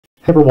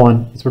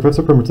Everyone, it's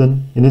Professor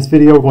Pemberton. In this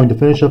video, we're going to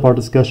finish up our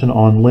discussion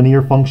on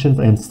linear functions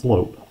and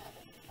slope.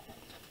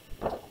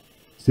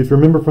 So if you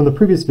remember from the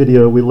previous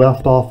video, we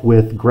left off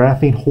with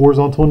graphing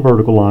horizontal and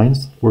vertical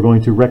lines. We're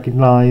going to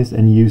recognize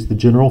and use the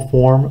general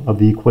form of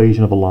the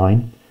equation of a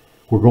line.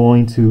 We're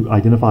going to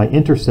identify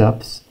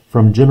intercepts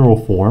from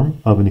general form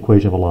of an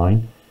equation of a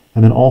line,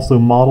 and then also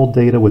model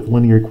data with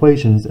linear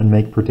equations and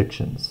make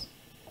predictions.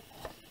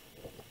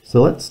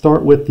 So let's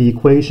start with the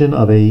equation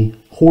of a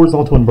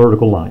horizontal and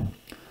vertical line.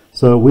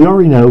 So we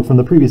already know from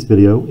the previous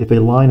video, if a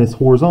line is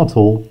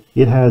horizontal,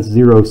 it has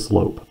zero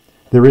slope.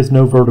 There is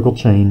no vertical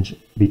change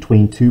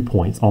between 2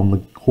 points on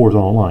the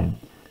horizontal line.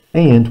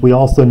 And we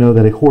also know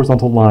that a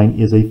horizontal line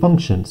is a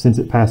function since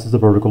it passes the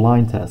vertical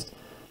line test.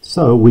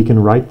 So we can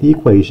write the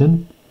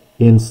equation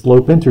in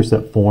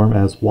slope-intercept form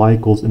as y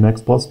equals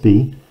mx plus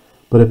b.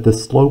 But if the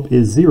slope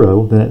is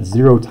 0, then it's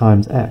 0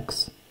 times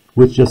x,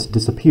 which just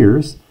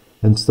disappears.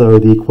 And so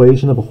the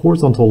equation of a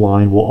horizontal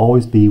line will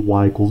always be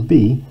y equals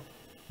b,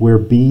 where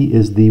b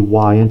is the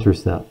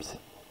y-intercept.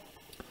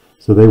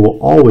 So they will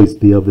always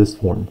be of this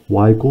form,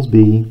 y equals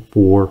b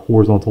for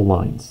horizontal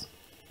lines.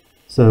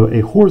 So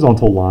a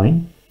horizontal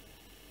line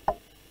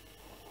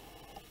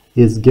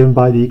is given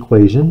by the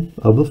equation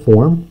of the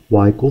form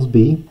y equals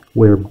b,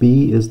 where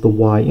b is the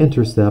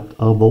y-intercept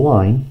of the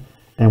line,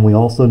 and we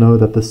also know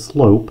that the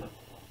slope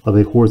of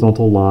a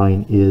horizontal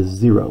line is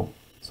 0.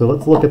 So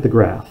let's look at the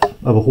graph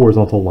of a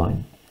horizontal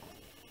line.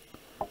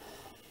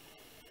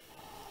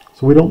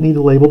 So we don't need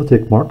to label the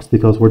tick marks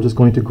because we're just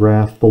going to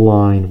graph the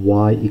line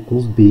y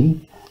equals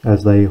b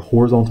as a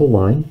horizontal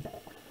line.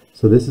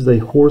 So this is a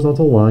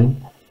horizontal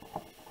line,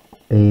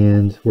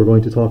 and we're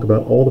going to talk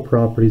about all the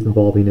properties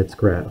involving its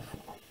graph.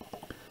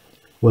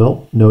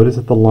 Well, notice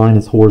that the line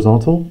is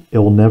horizontal. It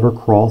will never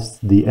cross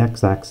the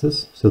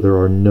x-axis, so there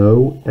are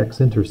no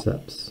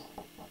x-intercepts.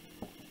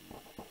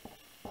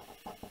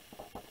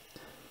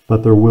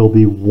 But there will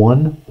be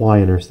one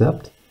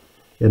y-intercept,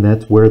 and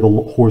that's where the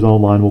horizontal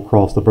line will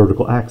cross the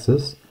vertical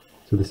axis.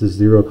 So this is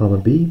 0,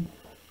 b,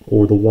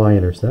 or the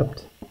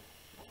y-intercept.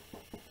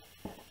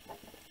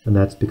 And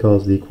that's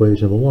because the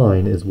equation of the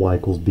line is y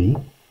equals b.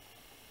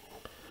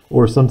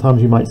 Or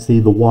sometimes you might see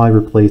the y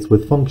replaced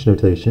with function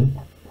notation,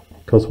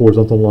 because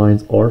horizontal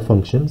lines are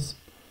functions.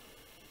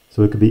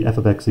 So it could be f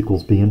of x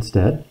equals b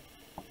instead.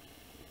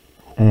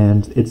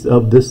 And it's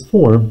of this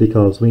form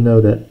because we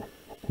know that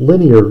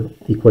linear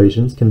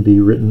equations can be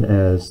written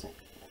as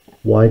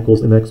y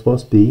equals mx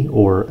plus b,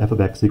 or f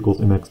of x equals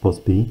mx plus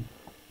b,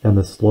 and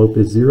the slope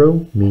is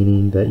 0,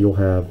 meaning that you'll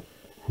have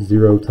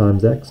 0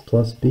 times x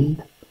plus b,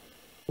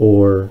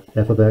 or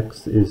f of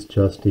x is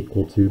just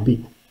equal to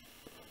b.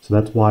 So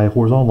that's why a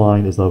horizontal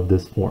line is of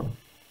this form.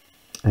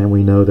 And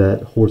we know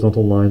that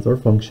horizontal lines are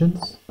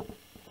functions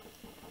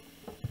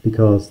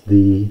because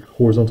the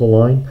horizontal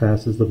line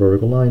passes the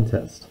vertical line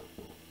test.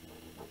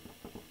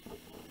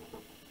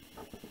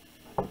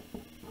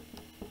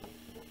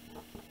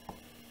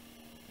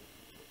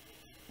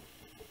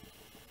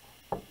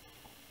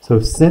 So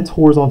since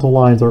horizontal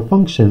lines are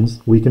functions,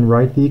 we can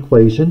write the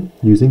equation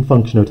using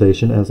function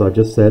notation, as I've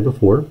just said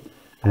before,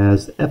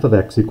 as f of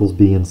x equals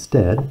b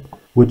instead,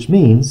 which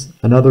means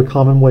another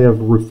common way of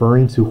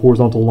referring to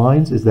horizontal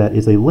lines is that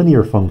it's a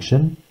linear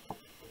function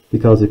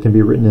because it can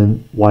be written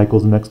in y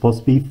equals mx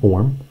plus b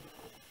form,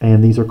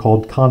 and these are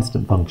called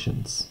constant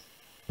functions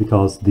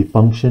because the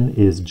function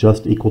is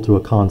just equal to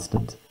a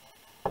constant.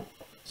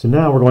 So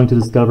now we're going to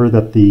discover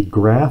that the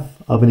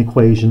graph of an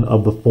equation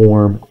of the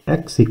form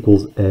x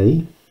equals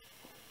a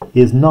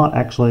is not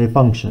actually a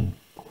function.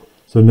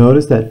 So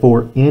notice that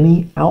for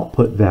any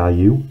output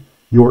value,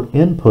 your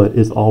input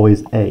is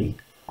always a.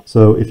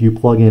 So if you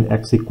plug in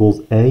x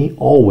equals a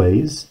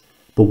always,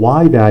 the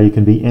y value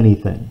can be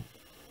anything.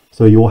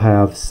 So you'll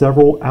have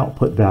several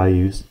output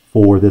values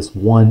for this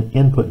one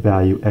input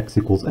value x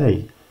equals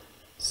a.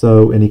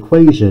 So an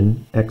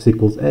equation x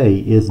equals a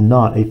is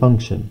not a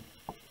function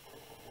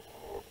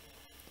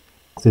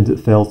since it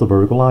fails the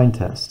vertical line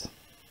test.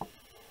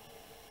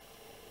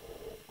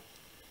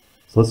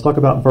 So let's talk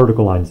about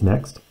vertical lines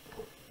next.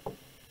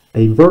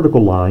 A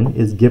vertical line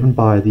is given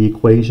by the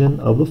equation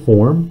of the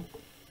form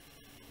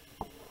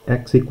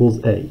x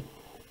equals a,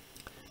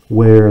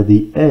 where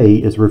the a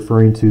is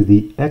referring to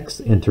the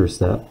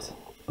x-intercept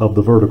of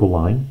the vertical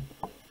line,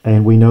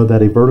 and we know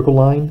that a vertical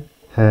line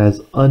has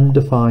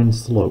undefined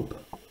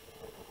slope.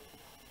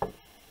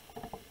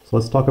 So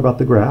let's talk about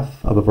the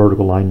graph of a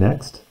vertical line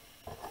next.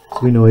 So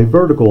we know a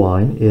vertical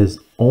line is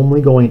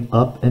only going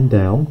up and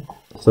down,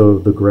 so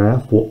the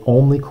graph will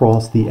only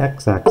cross the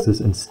x-axis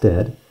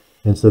instead,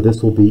 and so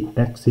this will be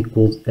x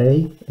equals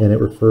a, and it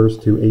refers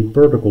to a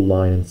vertical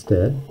line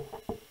instead.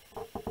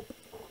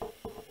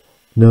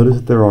 Notice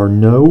that there are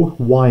no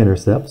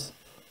y-intercepts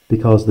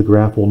because the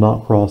graph will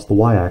not cross the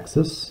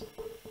y-axis.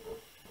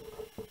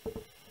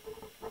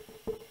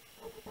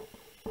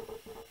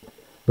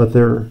 But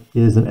there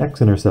is an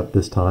x-intercept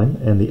this time,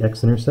 and the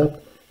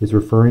x-intercept is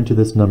referring to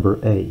this number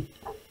a.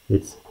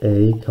 It's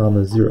a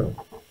comma 0.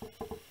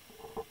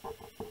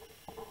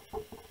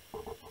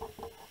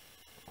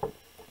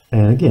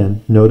 And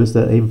again, notice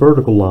that a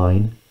vertical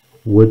line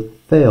would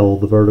fail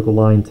the vertical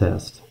line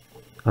test.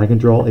 I can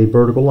draw a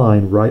vertical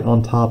line right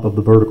on top of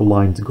the vertical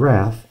line's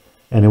graph,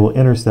 and it will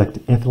intersect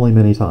infinitely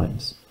many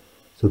times.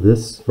 So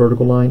this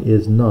vertical line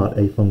is not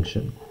a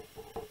function.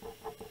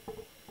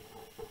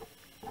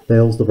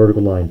 Fails the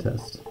vertical line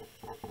test.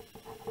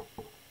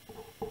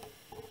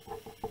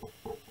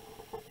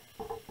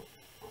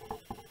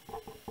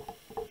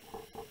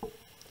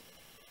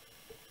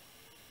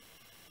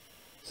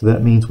 So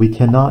that means we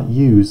cannot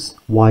use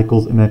y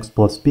equals mx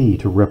plus b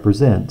to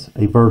represent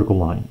a vertical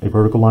line. A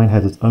vertical line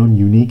has its own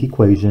unique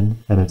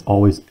equation, and it's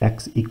always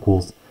x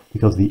equals,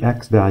 because the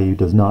x value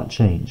does not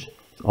change.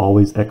 It's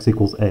always x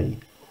equals a.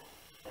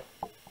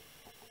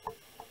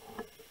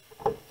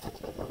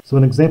 So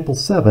in example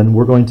 7,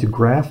 we're going to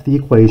graph the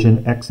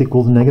equation x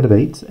equals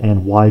 -8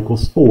 and y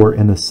equals 4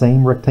 in the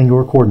same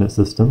rectangular coordinate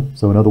system.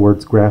 So in other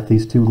words, graph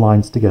these two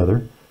lines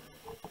together.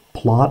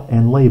 Plot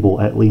and label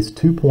at least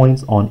 2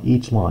 points on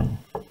each line.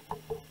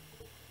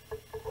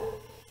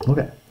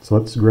 Okay, so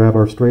let's grab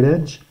our straight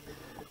edge.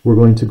 We're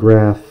going to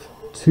graph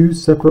two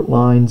separate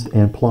lines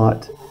and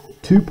plot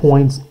 2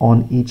 points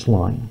on each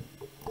line.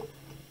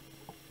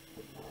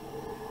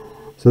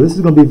 So this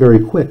is going to be very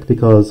quick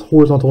because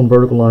horizontal and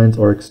vertical lines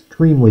are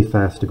extremely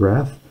fast to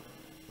graph.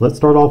 Let's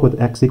start off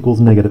with x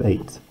equals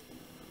 -8.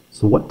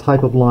 So what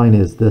type of line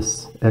is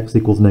this x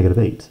equals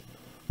 -8?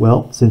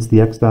 Well, since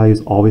the x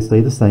values always stay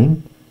the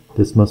same,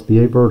 this must be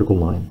a vertical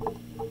line.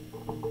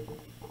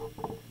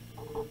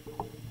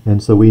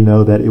 And so we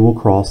know that it will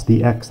cross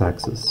the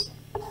x-axis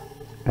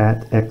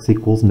at x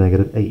equals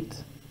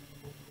 -8.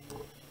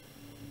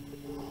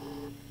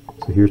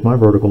 So here's my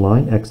vertical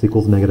line, x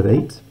equals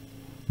 -8.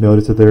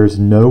 Notice that there's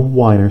no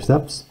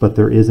y-intercepts, but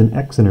there is an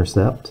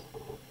x-intercept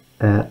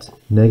at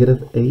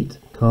 -8,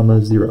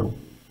 0,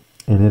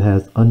 and it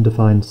has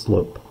undefined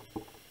slope.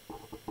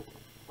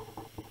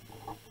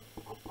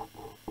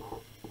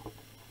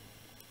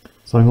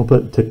 So I'm going to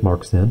put tick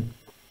marks in.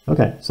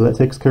 Okay, so that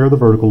takes care of the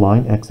vertical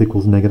line, x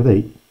equals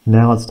 -8.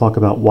 Now let's talk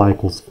about y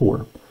equals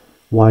 4.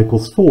 Y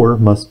equals 4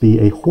 must be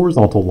a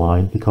horizontal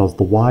line because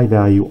the y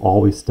value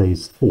always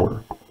stays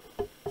 4.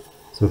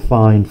 So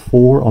find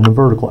 4 on the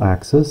vertical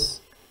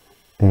axis,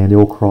 and it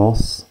will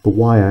cross the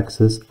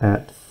y-axis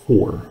at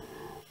 4.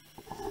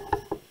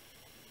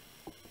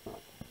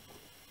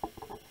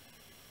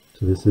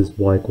 So this is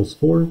y equals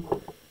 4.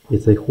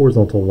 It's a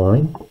horizontal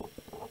line,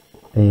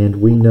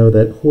 and we know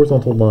that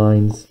horizontal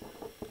lines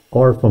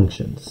are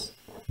functions.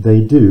 They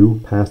do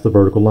pass the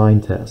vertical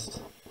line test.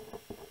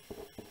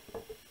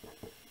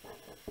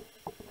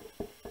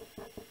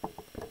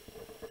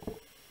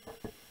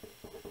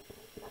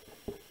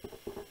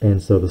 And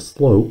so the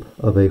slope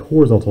of a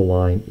horizontal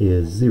line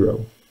is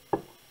 0.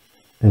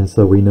 And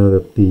so we know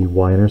that the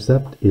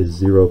y-intercept is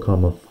 0,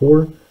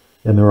 4,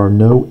 and there are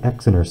no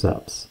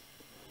x-intercepts.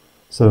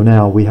 So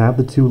now we have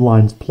the two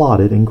lines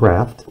plotted and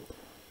graphed.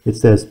 It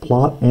says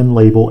plot and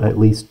label at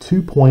least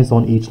 2 points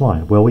on each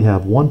line. Well, we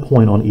have 1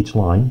 point on each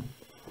line.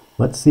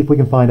 Let's see if we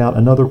can find out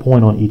another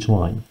point on each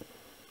line.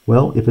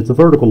 Well, if it's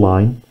a vertical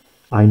line,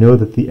 I know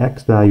that the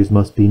x values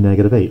must be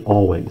 -8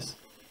 always.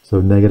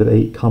 So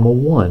 -8,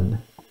 1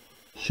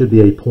 should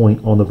be a point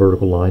on the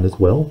vertical line as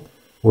well.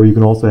 Or you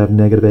can also have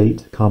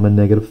 -8,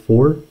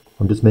 -4.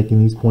 I'm just making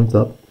these points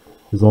up.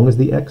 As long as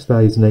the x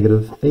value is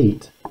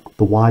 -8,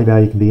 the y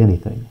value can be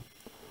anything.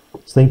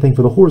 Same thing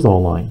for the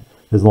horizontal line.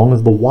 As long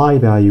as the y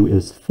value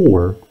is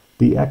 4,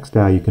 the x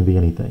value can be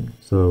anything.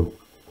 So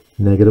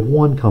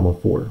 -1,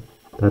 4.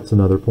 That's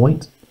another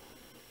point.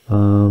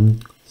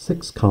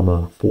 6,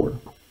 4.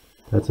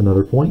 That's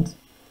another point.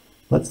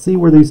 Let's see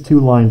where these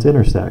two lines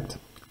intersect.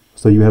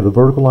 So you have the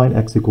vertical line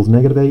x equals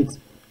 -8,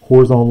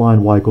 horizontal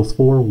line y equals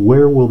 4.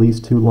 Where will these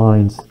two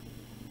lines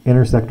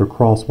intersect or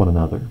cross one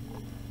another?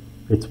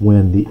 It's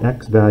when the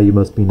x value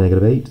must be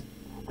 -8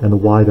 and the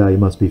y value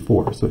must be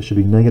 4. So it should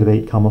be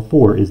 -8,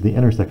 4 is the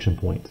intersection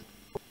point.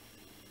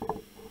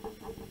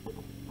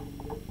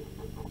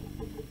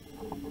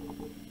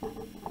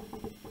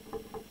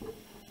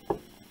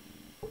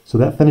 So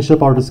that finished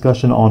up our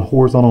discussion on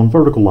horizontal and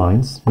vertical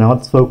lines. Now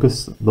let's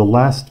focus the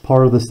last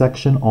part of the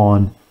section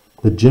on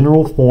the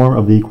general form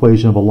of the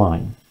equation of a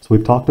line. So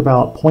we've talked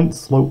about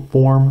point-slope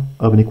form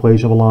of an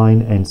equation of a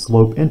line and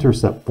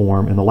slope-intercept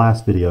form in the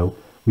last video.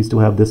 We still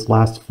have this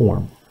last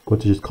form,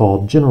 which is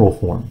called general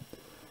form.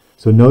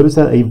 So notice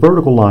that a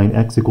vertical line,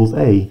 x equals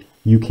a,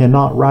 you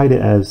cannot write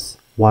it as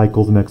y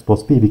equals mx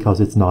plus b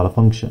because it's not a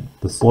function.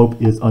 The slope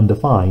is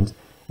undefined,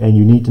 and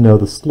you need to know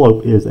the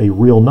slope is a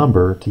real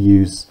number to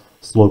use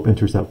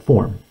slope-intercept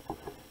form.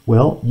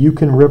 Well, you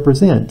can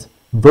represent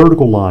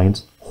vertical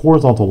lines,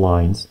 horizontal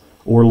lines,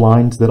 or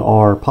lines that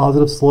are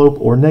positive slope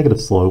or negative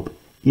slope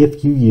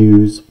if you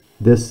use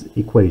this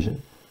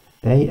equation.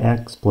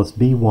 ax plus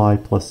by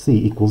plus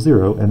c equals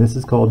 0, and this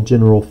is called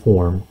general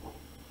form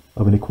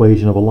of an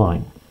equation of a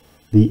line.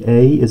 The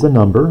a is a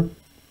number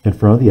in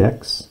front of the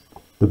x,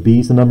 the b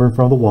is a number in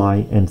front of the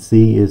y, and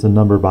c is a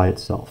number by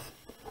itself.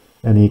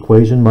 And the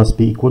equation must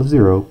be equal to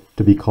 0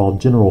 to be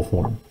called general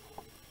form.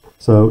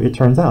 So it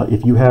turns out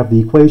if you have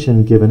the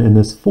equation given in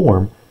this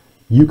form,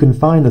 you can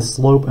find the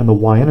slope and the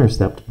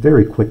y-intercept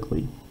very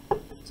quickly.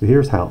 So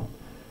here's how.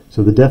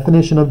 So the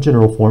definition of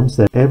general form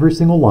says every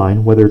single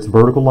line, whether it's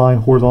vertical line,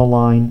 horizontal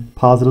line,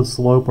 positive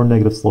slope, or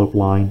negative slope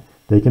line,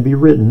 they can be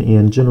written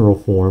in general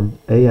form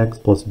ax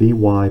plus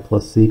by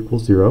plus c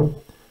equals 0,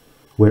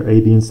 where a,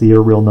 b, and c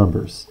are real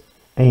numbers.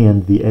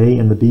 And the a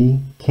and the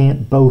b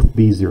can't both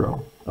be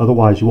 0.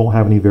 Otherwise, you won't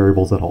have any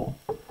variables at all.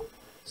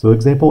 So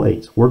example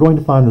 8, we're going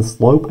to find the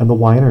slope and the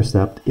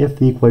y-intercept if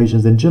the equation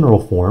is in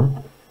general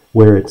form,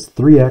 where it's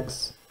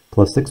 3x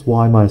plus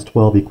 6y minus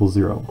 12 equals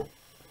 0.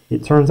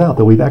 It turns out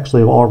that we've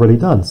actually already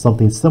done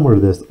something similar to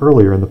this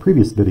earlier in the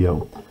previous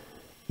video.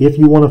 If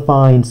you want to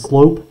find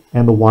slope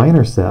and the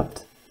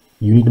y-intercept,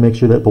 you need to make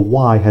sure that the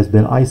y has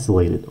been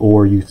isolated,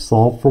 or you've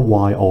solved for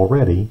y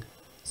already,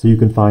 so you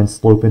can find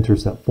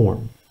slope-intercept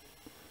form.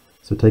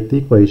 So take the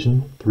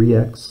equation,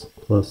 3x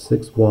plus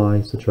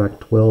 6y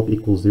subtract 12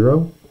 equals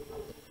 0,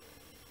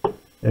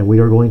 and we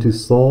are going to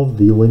solve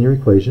the linear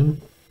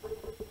equation.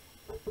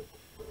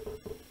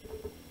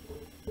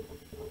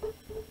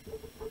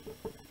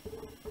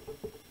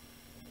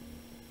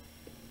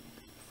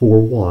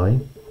 For y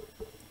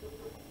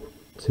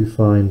to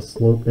find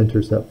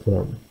slope-intercept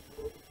form.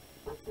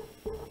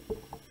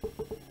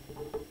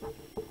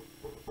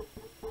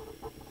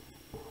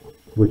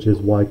 Which is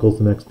y equals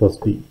mx plus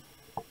b.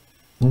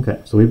 Okay,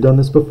 so we've done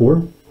this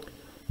before.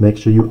 Make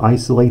sure you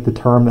isolate the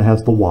term that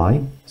has the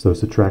y, so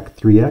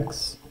subtract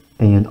 3x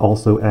and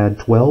also add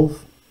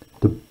 12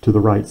 to the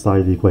right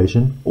side of the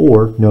equation,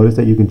 or notice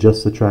that you can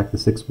just subtract the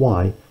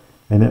 6y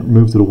and that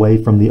moves it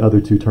away from the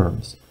other two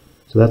terms.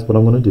 So that's what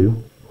I'm going to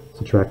do.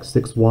 Subtract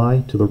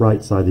 6y to the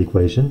right side of the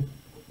equation.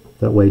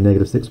 That way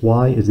negative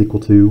 6y is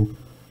equal to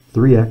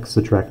 3x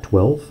subtract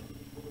 12.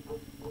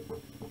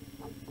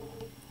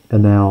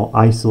 And now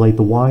isolate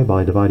the y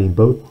by dividing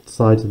both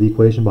sides of the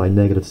equation by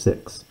negative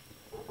 6.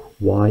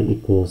 Y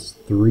equals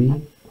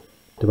 3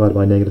 divided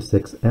by negative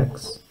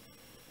 6x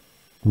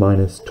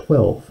minus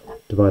 12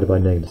 divided by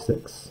negative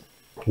 6,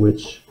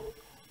 which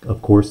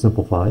of course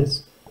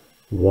simplifies.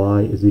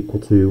 Y is equal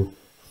to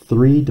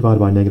 3 divided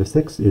by negative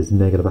 6 is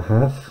negative a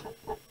half.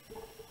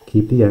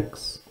 Keep the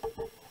x,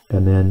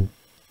 and then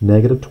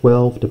negative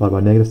 12 divided by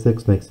negative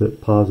 6 makes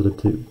it positive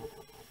 2.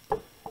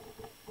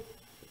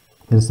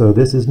 And so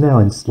this is now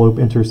in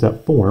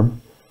slope-intercept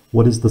form.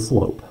 What is the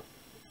slope?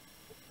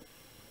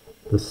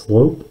 The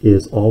slope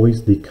is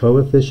always the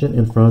coefficient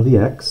in front of the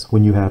x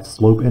when you have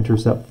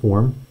slope-intercept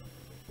form.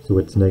 So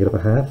it's negative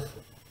a half.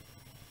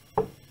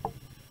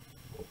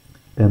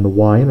 And the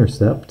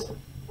y-intercept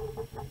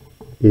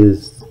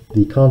is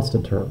the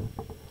constant term,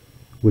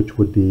 which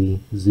would be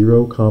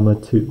 0,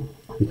 2,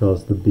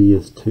 because the b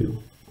is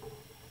 2.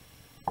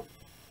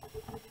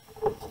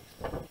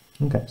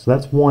 Okay, so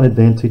that's one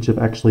advantage of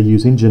actually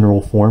using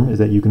general form, is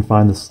that you can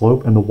find the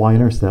slope and the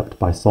y-intercept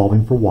by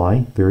solving for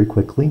y very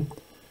quickly.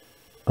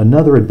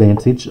 Another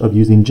advantage of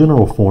using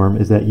general form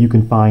is that you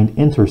can find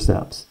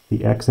intercepts,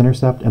 the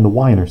x-intercept and the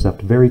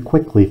y-intercept, very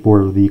quickly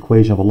for the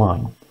equation of a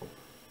line.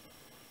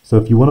 So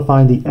if you want to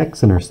find the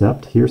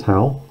x-intercept, here's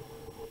how.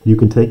 You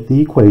can take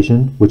the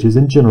equation, which is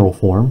in general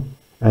form,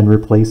 and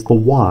replace the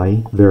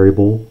y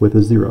variable with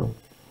a 0.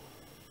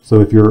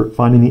 So if you're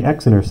finding the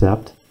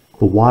x-intercept,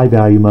 the y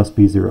value must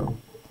be 0.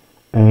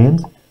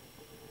 And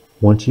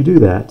once you do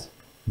that,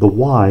 the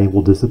y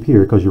will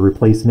disappear because you're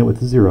replacing it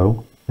with a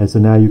 0, and so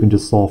now you can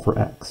just solve for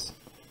x.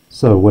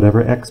 So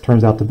whatever x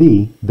turns out to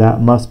be, that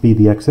must be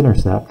the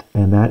x-intercept,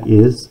 and that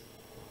is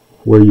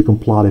where you can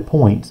plot a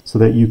point so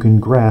that you can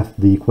graph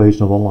the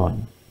equation of a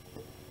line.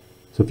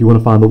 So if you want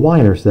to find the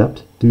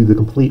y-intercept, do the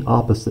complete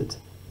opposite.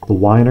 The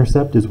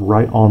y-intercept is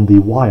right on the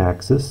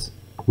y-axis,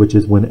 which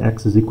is when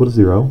x is equal to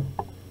 0,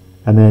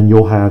 and then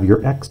you'll have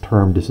your x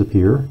term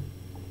disappear,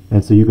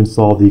 and so you can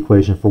solve the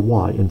equation for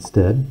y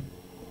instead,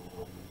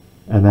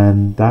 and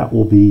then that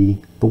will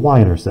be the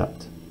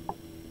y-intercept.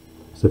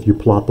 So if you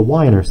plot the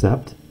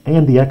y-intercept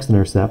and the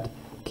x-intercept,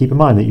 keep in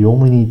mind that you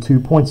only need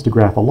 2 points to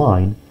graph a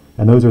line,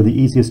 and those are the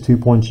easiest 2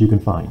 points you can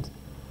find.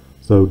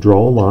 So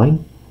draw a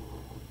line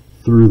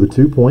through the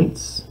 2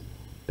 points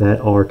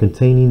that are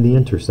containing the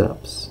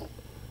intercepts,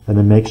 and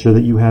then make sure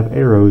that you have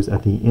arrows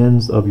at the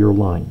ends of your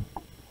line,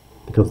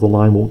 because the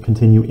line will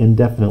continue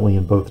indefinitely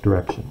in both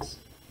directions.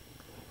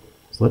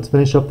 So let's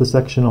finish up the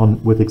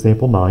section with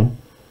example 9.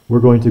 We're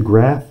going to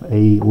graph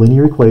a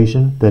linear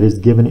equation that is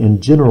given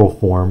in general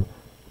form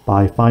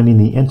by finding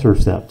the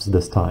intercepts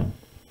this time.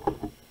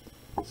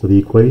 So the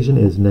equation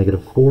is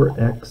negative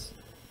 4x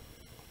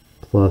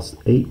plus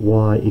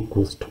 8y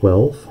equals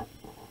 12.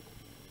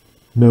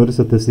 Notice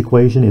that this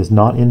equation is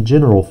not in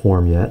general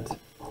form yet.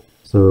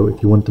 So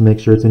if you want to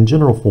make sure it's in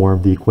general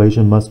form, the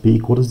equation must be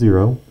equal to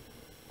 0.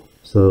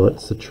 So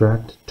let's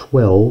subtract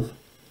 12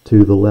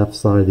 to the left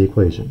side of the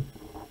equation.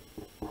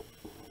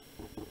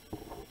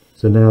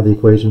 So now the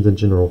equation's in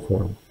general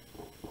form.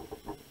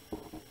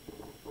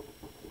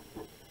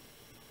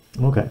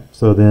 Okay,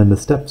 so then the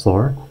steps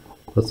are,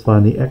 let's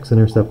find the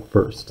x-intercept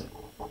first.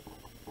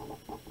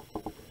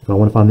 If I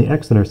want to find the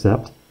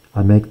x-intercept,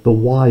 I make the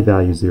y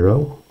value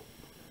 0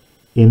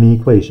 in the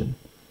equation.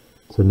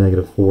 So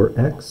negative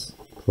 4x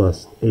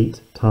plus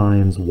 8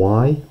 times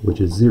y,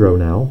 which is 0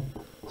 now,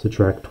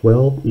 subtract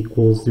 12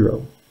 equals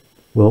 0.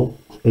 Well,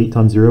 8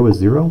 times 0 is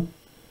 0,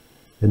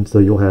 and so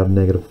you'll have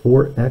negative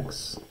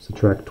 4x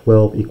subtract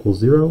 12 equals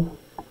 0.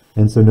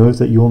 And so notice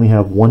that you only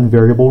have one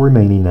variable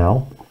remaining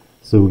now,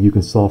 so you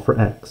can solve for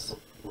x.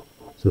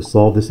 So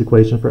solve this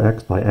equation for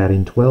x by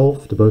adding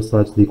 12 to both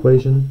sides of the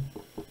equation,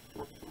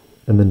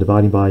 and then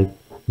dividing by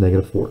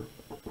negative 4.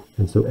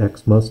 And so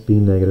x must be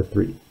negative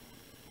 3.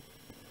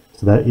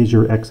 So that is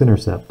your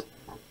x-intercept.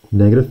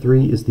 Negative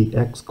 3 is the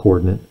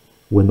x-coordinate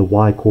when the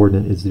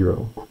y-coordinate is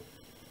 0.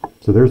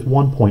 So there's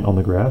 1 point on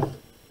the graph.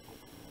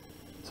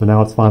 So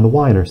now let's find the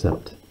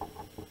y-intercept.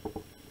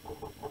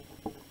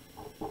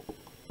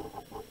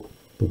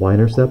 The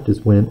y-intercept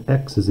is when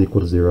x is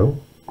equal to 0.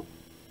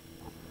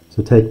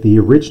 So take the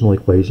original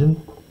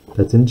equation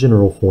that's in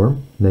general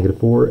form, negative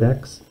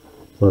 4x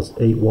plus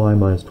 8y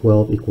minus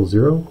 12 equals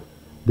 0.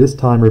 This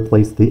time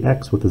replace the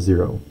x with a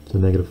 0. So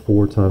negative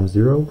 4 times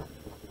 0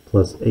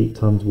 plus 8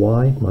 times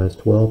y minus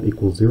 12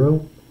 equals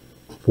 0.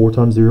 4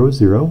 times 0 is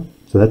 0.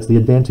 So that's the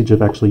advantage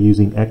of actually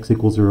using x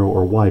equals 0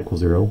 or y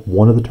equals 0.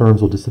 One of the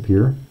terms will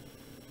disappear.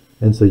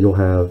 And so you'll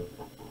have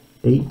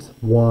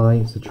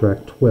 8y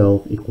subtract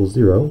 12 equals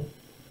 0,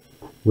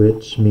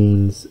 which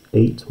means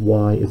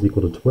 8y is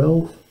equal to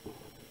 12,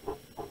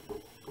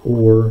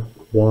 or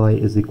y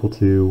is equal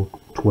to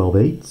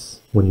 12/8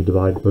 when you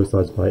divide both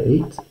sides by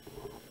 8,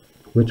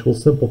 which will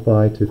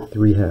simplify to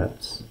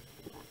 3/2.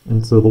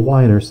 And so the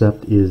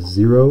y-intercept is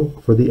 0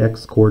 for the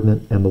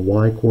x-coordinate, and the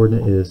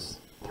y-coordinate is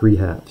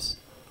 3/2.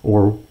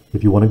 Or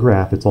if you want to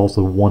graph, it's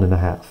also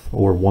 1.5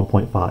 or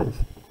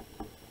 1.5.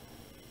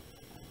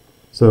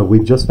 So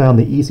we've just found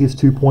the easiest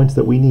 2 points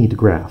that we need to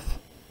graph.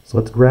 So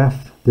let's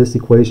graph this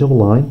equation of a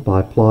line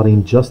by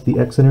plotting just the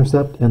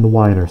x-intercept and the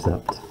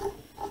y-intercept.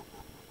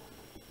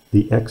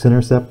 The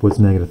x-intercept was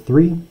negative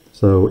 3,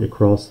 so it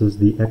crosses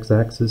the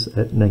x-axis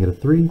at negative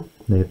 3,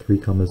 negative 3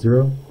 comma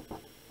 0,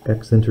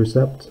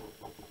 x-intercept.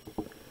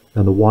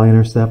 And the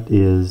y-intercept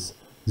is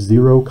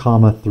 0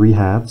 comma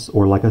 3/2,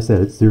 or like I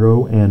said, it's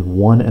 0 and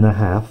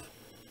 1.5.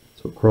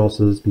 So it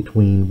crosses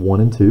between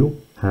 1 and 2,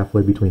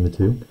 halfway between the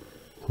two.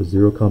 So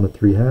 0 comma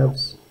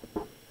 3/2,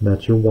 and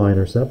that's your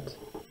y-intercept.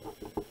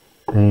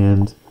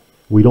 And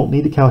we don't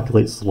need to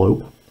calculate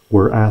slope,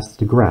 we're asked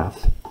to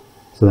graph.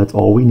 So that's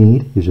all we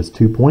need is just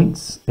 2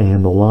 points,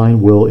 and the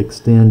line will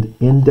extend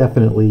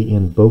indefinitely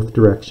in both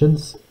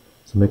directions.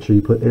 So make sure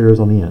you put arrows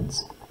on the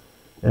ends.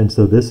 And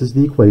so this is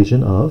the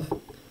equation of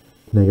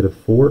negative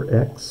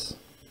 4x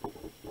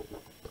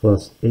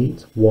plus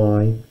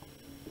 8y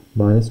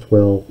minus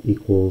 12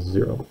 equals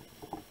 0.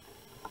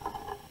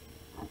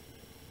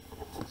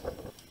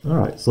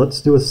 Alright, so let's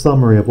do a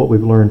summary of what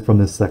we've learned from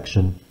this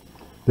section.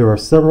 There are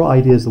several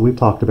ideas that we've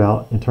talked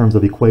about in terms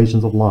of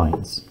equations of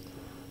lines.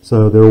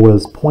 So there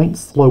was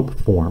point-slope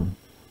form.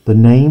 The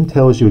name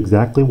tells you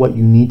exactly what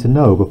you need to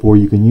know before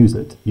you can use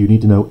it. You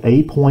need to know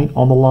a point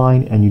on the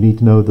line, and you need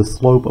to know the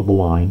slope of the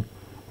line.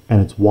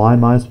 And it's y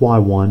minus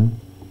y1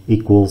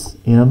 equals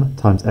m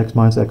times x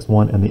minus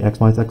x1, and the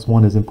x minus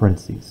x1 is in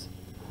parentheses.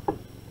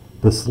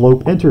 The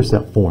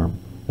slope-intercept form.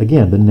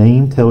 Again, the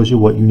name tells you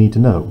what you need to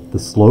know. The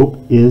slope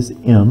is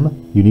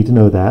m, you need to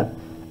know that,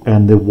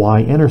 and the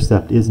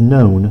y-intercept is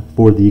known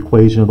for the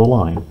equation of the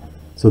line.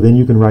 So then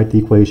you can write the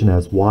equation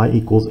as y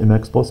equals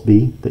mx plus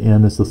b. The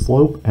m is the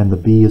slope, and the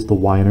b is the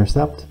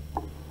y-intercept.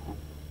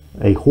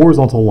 A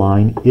horizontal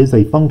line is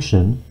a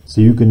function, so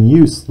you can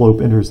use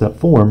slope-intercept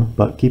form,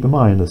 but keep in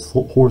mind the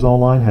horizontal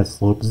line has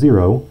slope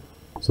 0,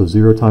 so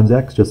 0 times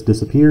x just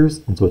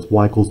disappears, and so it's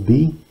y equals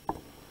b.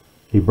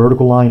 A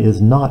vertical line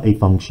is not a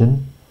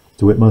function,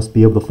 so it must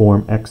be of the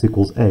form x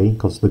equals a,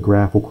 because the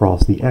graph will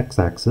cross the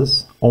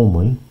x-axis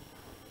only.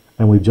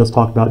 And we've just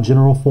talked about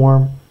general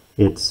form.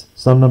 It's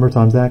some number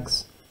times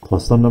x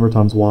plus some number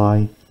times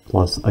y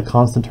plus a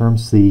constant term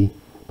c,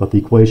 but the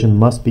equation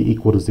must be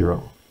equal to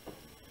 0.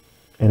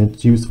 And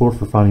it's useful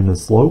for finding the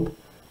slope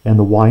and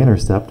the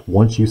y-intercept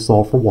once you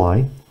solve for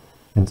y.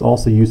 And it's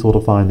also useful to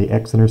find the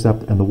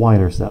x-intercept and the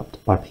y-intercept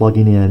by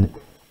plugging in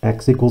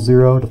x equals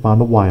 0 to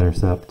find the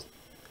y-intercept,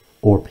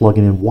 or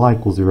plugging in y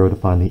equals 0 to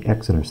find the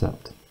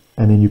x-intercept.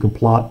 And then you can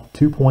plot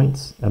 2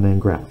 points and then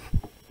graph.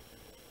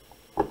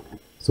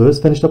 So this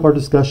finished up our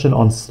discussion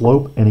on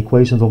slope and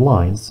equations of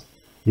lines.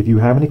 If you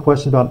have any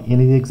questions about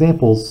any of the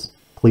examples,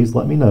 please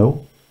let me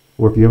know.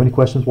 Or if you have any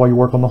questions while you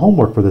work on the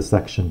homework for this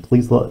section,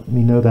 please let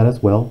me know that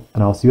as well.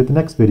 And I'll see you at the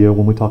next video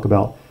when we talk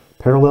about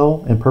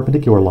parallel and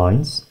perpendicular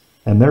lines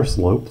and their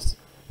slopes,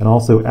 and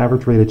also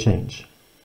average rate of change.